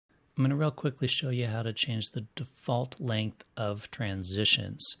I'm going to real quickly show you how to change the default length of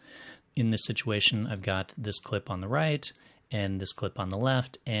transitions. In this situation, I've got this clip on the right and this clip on the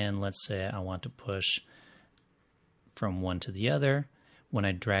left, and let's say I want to push from one to the other. When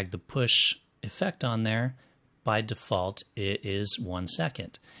I drag the push effect on there, by default it is 1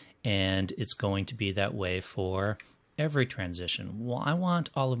 second, and it's going to be that way for every transition. Well, I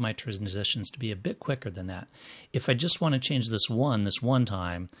want all of my transitions to be a bit quicker than that. If I just want to change this one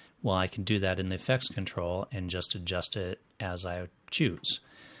time, well, I can do that in the effects control and just adjust it as I choose.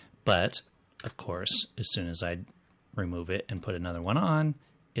 But of course, as soon as I remove it and put another one on,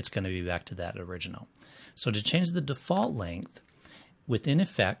 it's going to be back to that original. So to change the default length within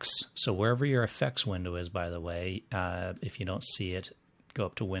effects, so wherever your effects window is, by the way, if you don't see it, go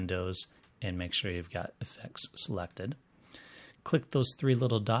up to Windows and make sure you've got effects selected. Click those three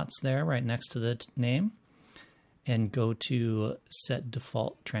little dots there right next to the name and go to Set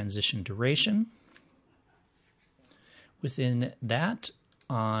Default Transition Duration. Within that,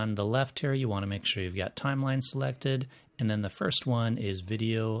 on the left here, you want to make sure you've got timeline selected, and then the first one is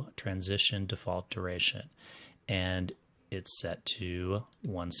Video Transition Default Duration, and it's set to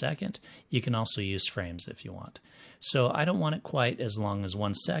 1 second. You can also use frames if you want. So I don't want it quite as long as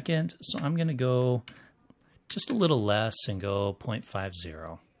 1 second, so I'm going to go just a little less and go 0.50.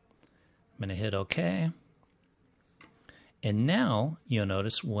 I'm going to hit OK. And now you'll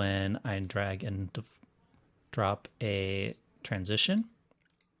notice when I drag and drop a transition,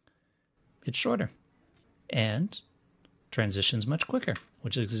 it's shorter and transitions much quicker,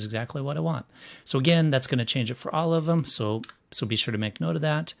 which is exactly what I want. So again, that's going to change it for all of them. So be sure to make note of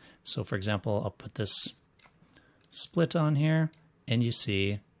that. So for example, I'll put this split on here and you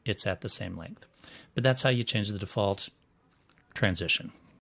see it's at the same length. But that's how you change the default transition.